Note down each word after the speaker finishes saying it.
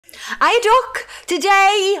Heya Duck!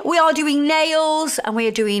 Today we are doing nails and we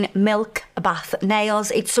are doing milk bath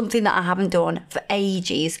nails. It's something that I haven't done for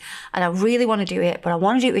ages and I really want to do it, but I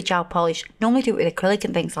want to do it with gel polish. Normally do it with acrylic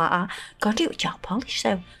and things like that. Gotta do it with gel polish,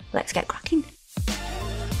 so let's get cracking.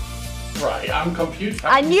 Right, I'm confused.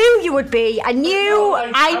 I knew you would be. I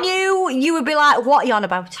knew you would be like, what are you on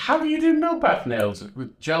about? How do you do milk bath nails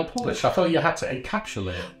with gel polish? I thought you had to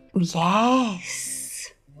encapsulate.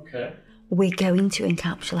 Yes. Okay. We're going to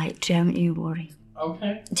encapsulate, don't you worry.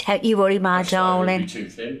 Okay. Don't you worry, my darling. Too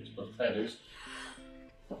thin, but fair dues.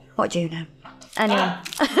 What do you know? Anyway.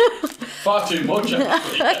 Far too much,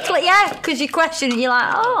 actually. Yeah, because you question and you're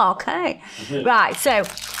like, oh, okay. Right, so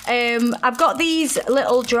I've got these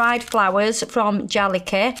little dried flowers from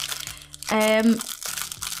Jellica.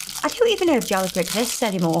 I don't even know if Jellica exists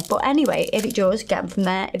anymore, but anyway, if it does, get them from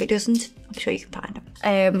there. If it doesn't, I'm sure you can find them.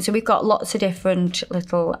 So we've got lots of different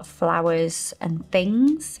little flowers and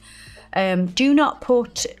things. Do not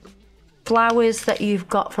put flowers that you've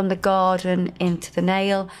got from the garden into the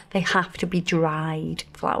nail. They have to be dried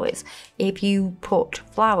flowers. If you put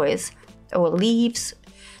flowers or leaves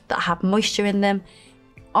that have moisture in them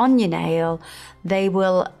on your nail, they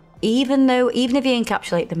will, even if you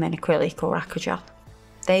encapsulate them in acrylic or aquagel,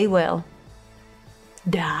 they will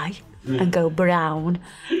die and go brown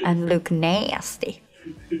and look nasty.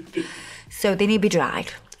 So they need to be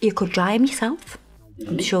dried. You could dry them yourself.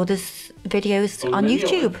 I'm sure there's videos on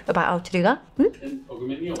YouTube about how to do that. Put them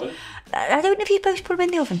in the oven. I don't know if you're supposed to put them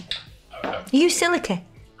in the oven. You use silica.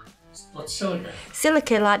 What's silica?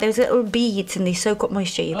 Silica, like those little beads, and they soak up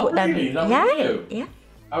moisture. You put them. Really? Is that what you do? Yeah.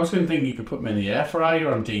 I was going to think you could put them in the air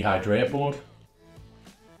fryer on dehydrate board.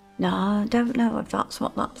 No, I don't know if that's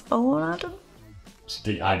what that's for, Adam. It's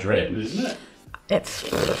dehydrating, isn't it? It's.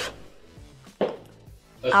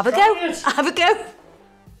 Have a go. Have a go.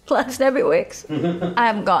 Let us know if it works. I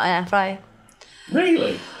haven't got an air fryer.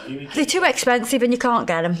 Really? They're too expensive and you can't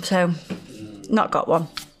get them, so not got one.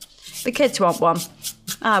 The kids want one.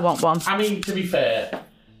 I want one. I mean, to be fair,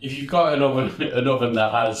 if you've got an oven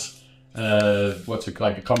that has what's it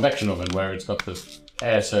like, a convection oven where it's got the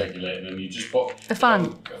air circulating, and you just put a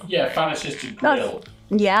fan. Fan assisted grill.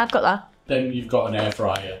 Yeah, I've got that. Then you've got an air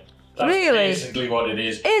fryer. That's really? Basically what it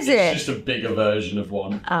is. Is it? It's just a bigger version of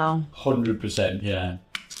one. Oh. 100%, yeah.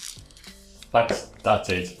 That's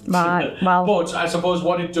it. Right, well. But I suppose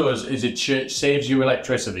what it does is it saves you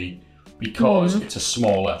electricity because it's a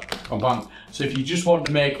smaller compound. So if you just want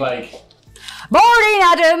to make like... Boring,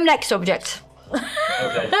 Adam! Next subject.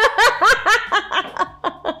 Okay.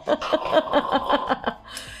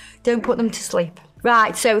 Don't put them to sleep.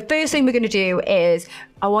 Right, so first thing we're going to do is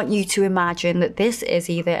I want you to imagine that this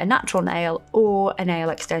is either a natural nail or a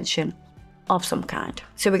nail extension of some kind.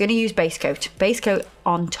 So we're going to use base coat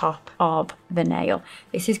on top of the nail.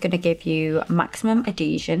 This is going to give you maximum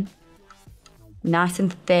adhesion, nice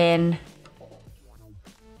and thin.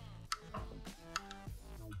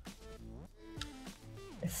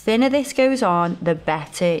 The thinner this goes on, the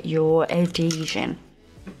better your adhesion.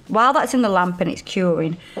 While that's in the lamp and it's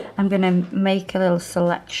curing, I'm going to make a little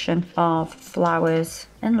selection of flowers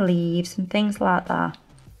and leaves and things like that.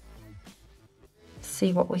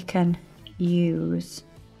 See what we can use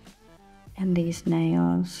in these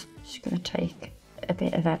nails. Just going to take a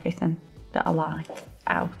bit of everything that I like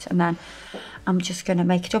out, and then I'm just going to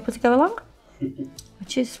make it up as I go along,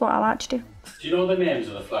 which is what I like to do. Do you know the names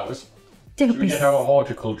of the flowers? Don't Should we get our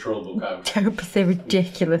horticultural book out? Don't be so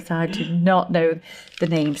ridiculous. I do not know the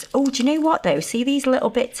names. Oh, do you know what though? See these little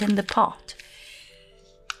bits in the pot?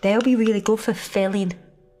 They'll be really good for filling,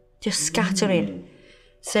 just scattering.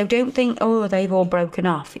 So don't think, oh, they've all broken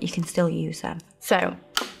off. You can still use them. So,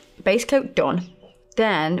 base coat done.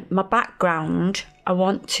 Then my background, I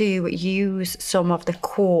want to use some of the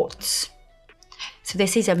quartz. So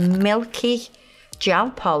this is a milky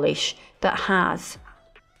gel polish that has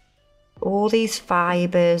all these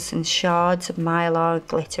fibres and shards of mylar,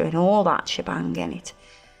 glitter and all that shebang in it.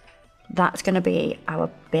 That's going to be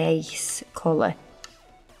our base colour.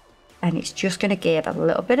 And it's just going to give a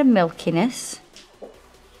little bit of milkiness.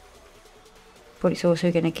 But it's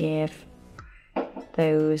also going to give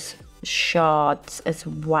those shards as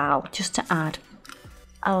well, just to add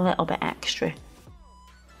a little bit extra.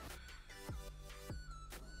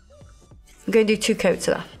 I'm going to do 2 coats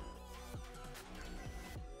of that.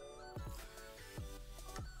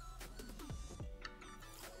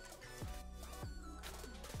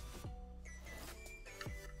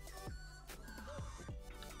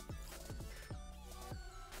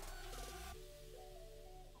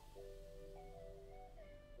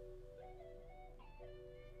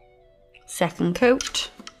 Second coat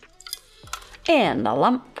in the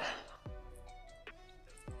lamp.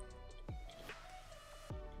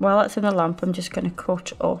 while it's in the lamp, I'm just going to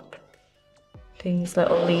cut up these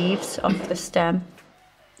little leaves off the stem.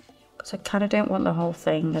 Because I kind of don't want the whole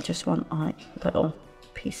thing, I just want like little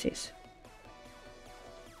pieces.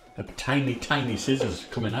 The tiny, tiny scissors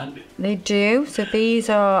come in handy. They do. So these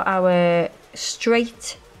are our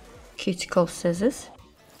straight cuticle scissors.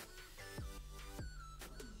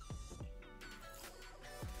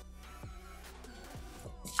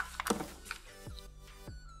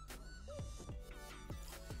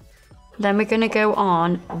 Then we're going to go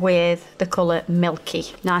on with the colour Milky,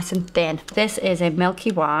 nice and thin. This is a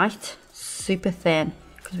milky white, super thin,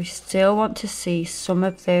 because we still want to see some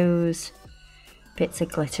of those bits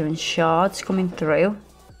of glitter and shards coming through.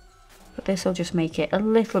 But this will just make it a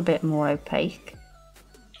little bit more opaque.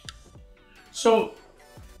 So,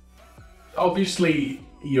 obviously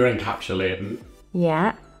you're encapsulating.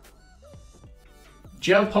 Yeah.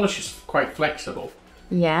 Gel polish is quite flexible.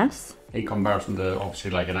 Yes. In comparison to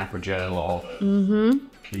obviously like an aqua gel or the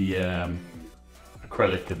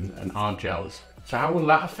acrylic and hard gels. So how will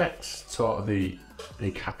that affect sort of the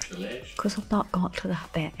encapsulation? Because I've not got to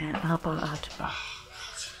that bit yet, how bad.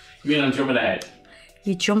 You mean I'm jumping ahead?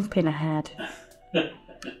 You're jumping ahead.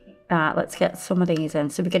 Right, let's get some of these in.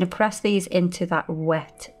 So we're going to press these into that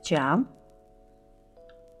wet gel.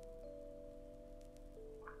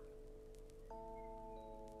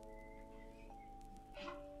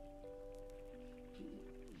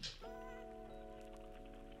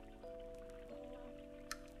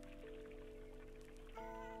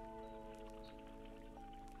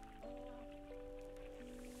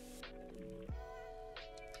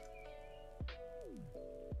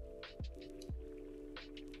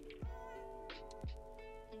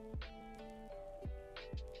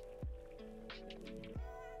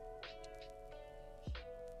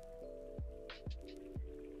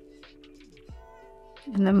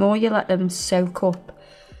 And the more you let them soak up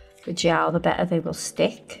the gel, the better they will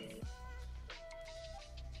stick.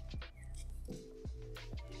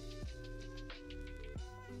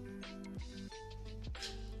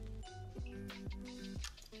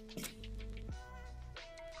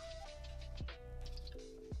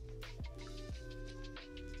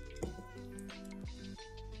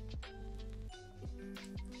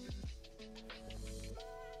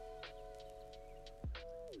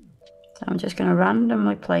 So I'm just going to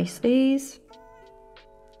randomly place these.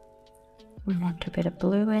 We want a bit of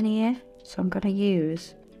blue in here, so I'm going to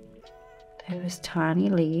use those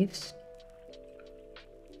tiny leaves.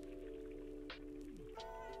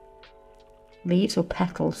 Leaves or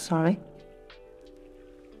petals, sorry.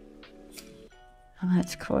 And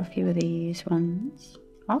let's cut a few of these ones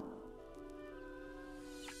off.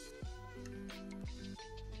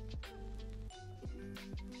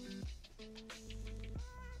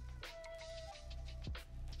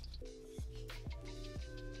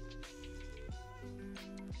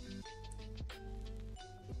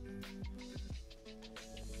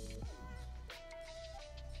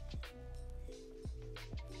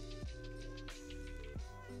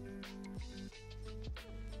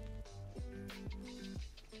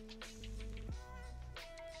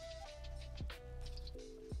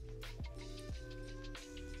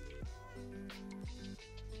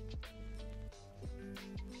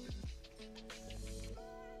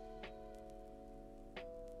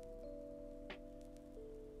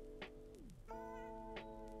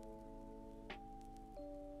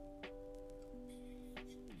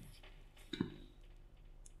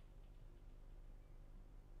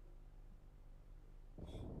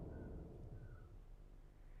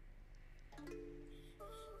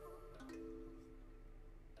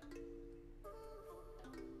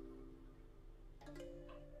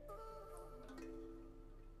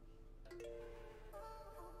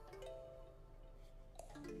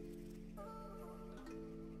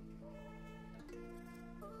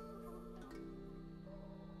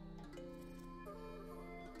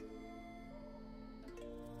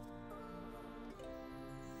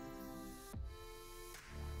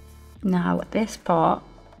 Now this part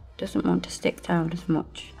doesn't want to stick down as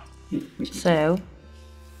much, so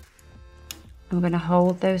I'm going to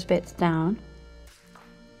hold those bits down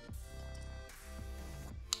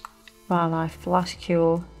while I flash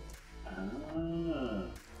cure.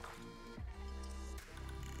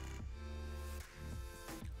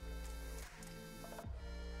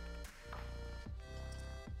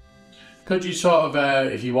 Could you sort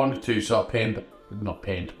of, if you wanted to, sort of not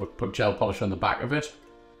paint, but put gel polish on the back of it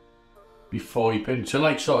before you paint, so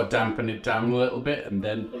like sort of dampen it down a little bit and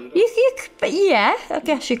then put it on? Yeah, I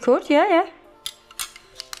guess you could, yeah.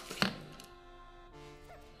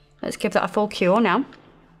 Let's give that a full cure now.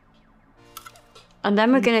 And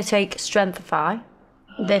then we're going to take Strengthify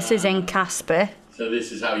This is in Casper. So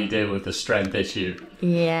this is how you deal with the strength issue.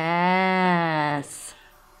 Yes.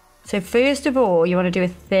 So first of all, you want to do a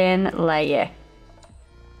thin layer.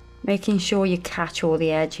 Making sure you catch all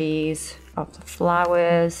the edges of the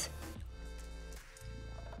flowers.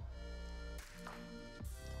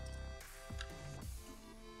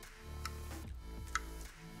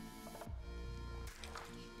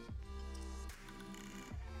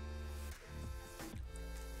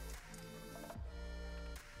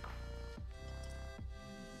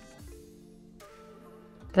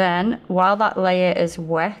 Then, while that layer is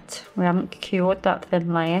wet, we haven't cured that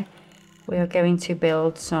thin layer, we are going to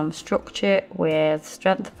build some structure with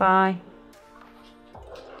strengthify.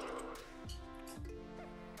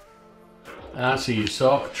 So you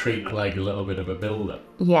sort of treat like a little bit of a builder.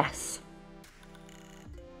 Yes.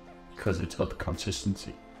 Because it's got the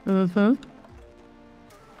consistency. Mm-hmm.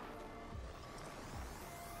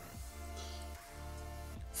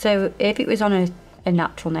 So if it was on a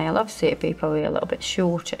natural nail, obviously it'd be probably a little bit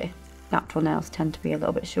shorter. Natural nails tend to be a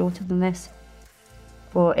little bit shorter than this.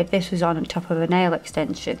 But if this was on top of a nail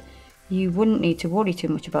extension, you wouldn't need to worry too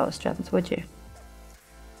much about the strength, would you?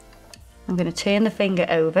 I'm going to turn the finger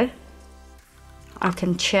over. I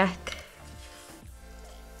can check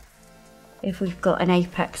if we've got an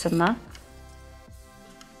apex in there.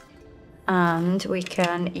 And we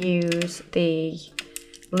can use the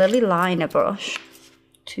Lily liner brush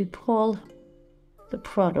to pull the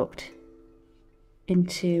product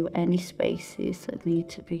into any spaces that need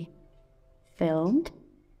to be filled.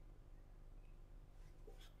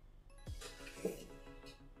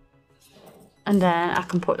 And then I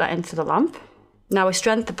can put that into the lamp. Now with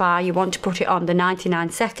strengthify, you want to put it on the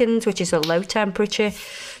 99 seconds, which is a low temperature,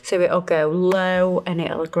 so it'll go low and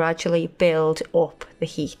it'll gradually build up the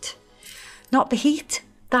heat. Not the heat,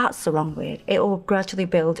 that's the wrong word. It will gradually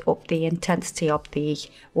build up the intensity of the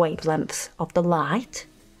wavelengths of the light,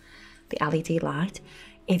 the LED light.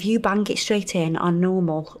 If you bang it straight in on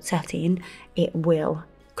normal setting, it will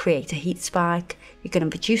create a heat spike. You're going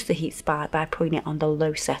to reduce the heat spike by putting it on the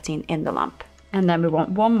low setting in the lamp. And then we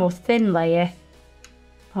want one more thin layer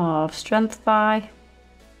of strengthify.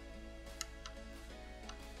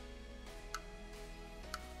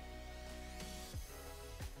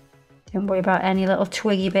 Don't worry about any little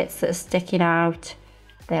twiggy bits that are sticking out.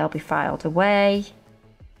 They'll be filed away.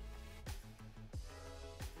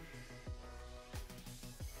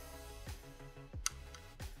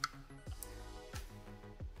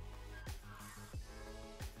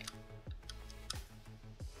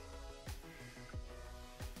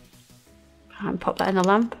 And pop that in the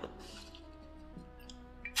lamp.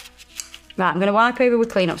 Right, I'm going to wipe over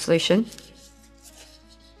with clean-up solution.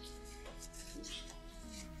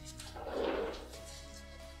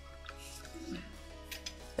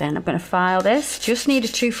 Then I'm going to file this. Just need a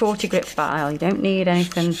 240 grit file. You don't need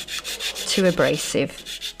anything too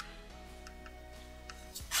abrasive.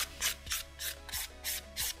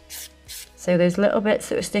 So those little bits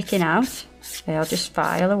that are sticking out, they'll just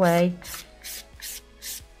file away.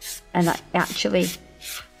 And that actually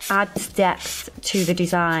adds depth to the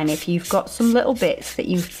design. If you've got some little bits that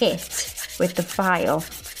you hit with the file,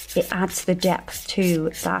 it adds the depth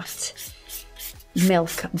to that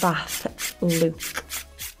milk bath look.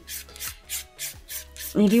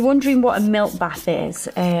 And if you're wondering what a milk bath is,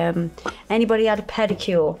 anybody had a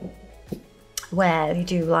pedicure where you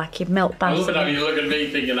do like your milk bath? I love it how you look at me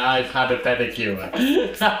thinking I've had a pedicure.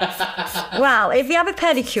 Well, if you have a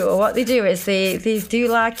pedicure, what they do is they do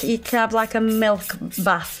like, you can have like a milk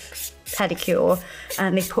bath pedicure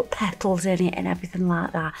and they put petals in it and everything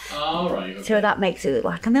like that. Oh, right. Okay. So that makes it look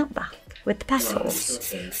like a milk bath with the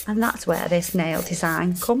petals. Right, okay. And that's where this nail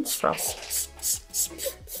design comes from.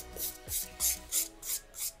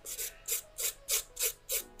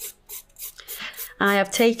 I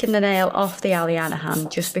have taken the nail off the Aliana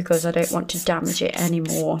hand just because I don't want to damage it any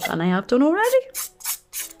more than I have done already.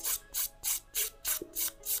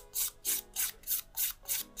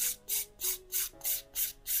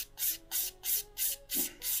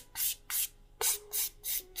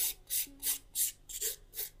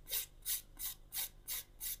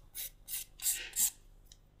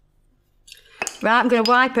 Right, I'm going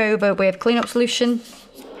to wipe over with clean-up solution.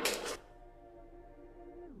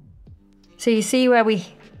 So you see where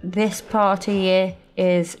this part here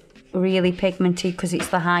is really pigmented because it's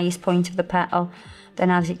the highest point of the petal. Then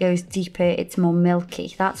as it goes deeper, it's more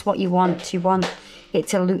milky. That's what you want. You want it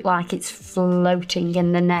to look like it's floating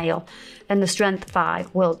in the nail. And the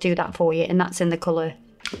strengthify will do that for you. And that's in the colour.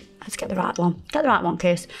 Let's get the right one. Get the right one,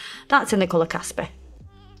 Kirsty. That's in the colour Casper.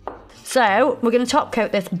 So we're going to top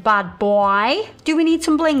coat this bad boy. Do we need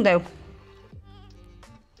some bling though?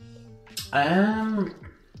 I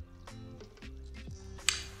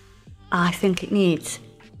think it needs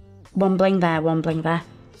one bling there, in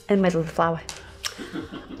the middle of the flower.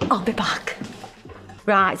 I'll be back.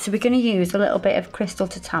 Right, so we're going to use a little bit of Crystal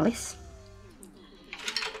Totalis,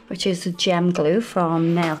 which is the gem glue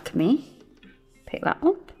from Meakin. Pick that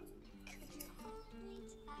up.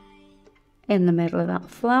 In the middle of that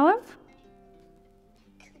flower.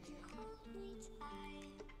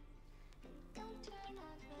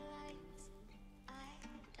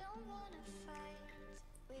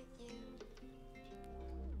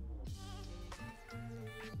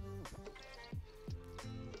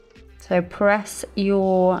 So press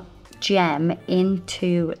your gem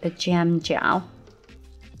into the gem gel.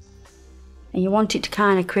 And you want it to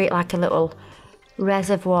kind of create like a little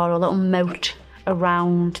reservoir, a little moat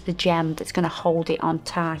around the gem that's going to hold it on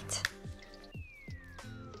tight.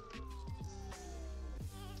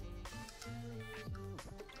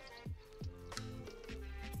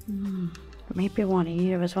 Maybe one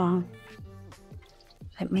here as well.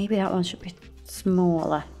 Like maybe that one should be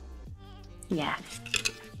smaller. Yeah.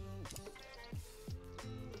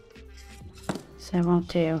 So I'll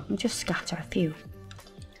just scatter a few.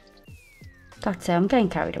 That's it, I'm getting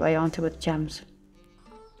carried away onto with gems.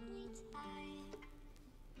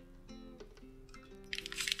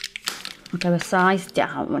 I'll go a size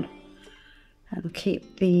down and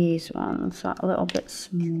keep these ones a little bit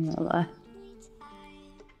smaller.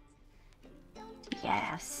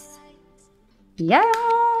 Yes.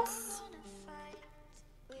 Yes!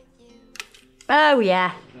 Oh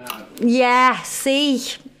yeah. Yeah, see?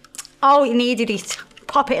 Oh, you needed it.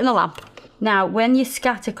 Pop it in the lamp. Now, when you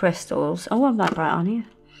scatter crystals... Oh, I'm not bright on here.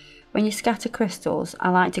 When you scatter crystals, I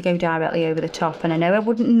like to go directly over the top. And I know I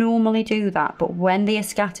wouldn't normally do that, but when they are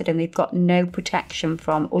scattered and they've got no protection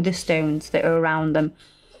from other stones that are around them,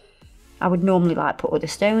 I would normally like put other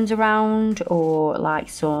stones around or like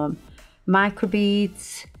some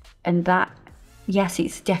microbeads. And that, yes,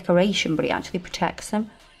 it's decoration, but it actually protects them.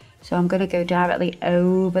 So I'm going to go directly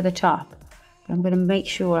over the top. I'm going to make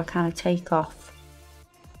sure I kind of take off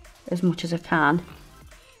as much as I can.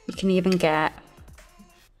 You can even get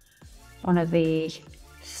one of the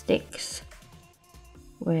sticks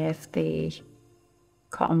with the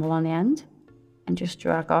cotton wool on the end and just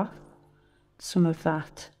drag off some of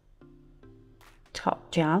that top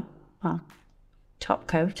gel, well, top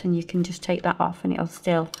coat, and you can just take that off and it'll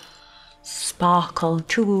still sparkle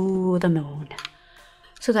to the moon.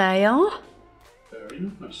 So there you are.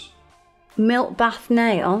 Very nice. Milk bath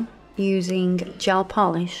nail using gel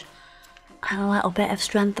polish and a little bit of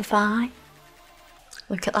strengthify.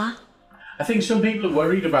 Look at that. I think some people are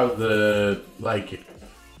worried about the, like,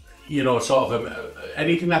 you know, sort of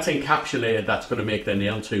anything that's encapsulated that's going to make their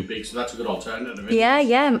nail too big, so that's a good alternative. Yeah,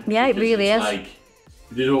 it really is. Like,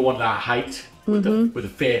 they don't want that height with the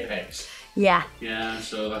fair pegs. Yeah. Yeah,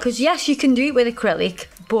 so that's... Because yes, you can do it with acrylic,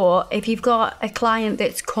 but if you've got a client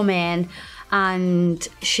that's come in and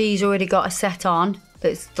she's already got a set on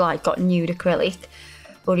that's like got nude acrylic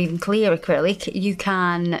or even clear acrylic, you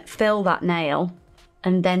can fill that nail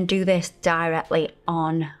and then do this directly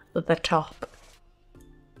on the top.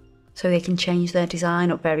 So they can change their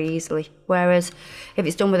design up very easily. Whereas if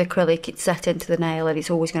it's done with acrylic, it's set into the nail and it's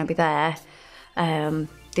always going to be there.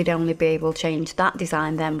 They'd only be able to change that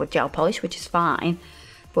design then with gel polish, which is fine.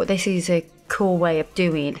 But this is a cool way of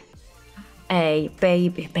doing a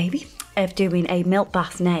doing a milk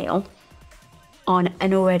bath nail on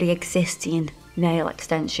an already existing nail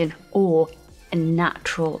extension or a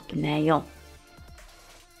natural nail.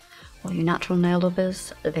 Well, you natural nail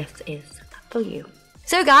lovers, this is for you.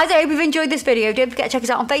 So guys, I hope you've enjoyed this video. Don't forget to check us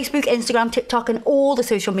out on Facebook, Instagram, TikTok and all the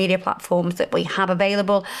social media platforms that we have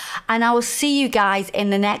available. And I will see you guys in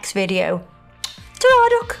the next video. Ta-ra,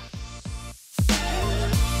 duck!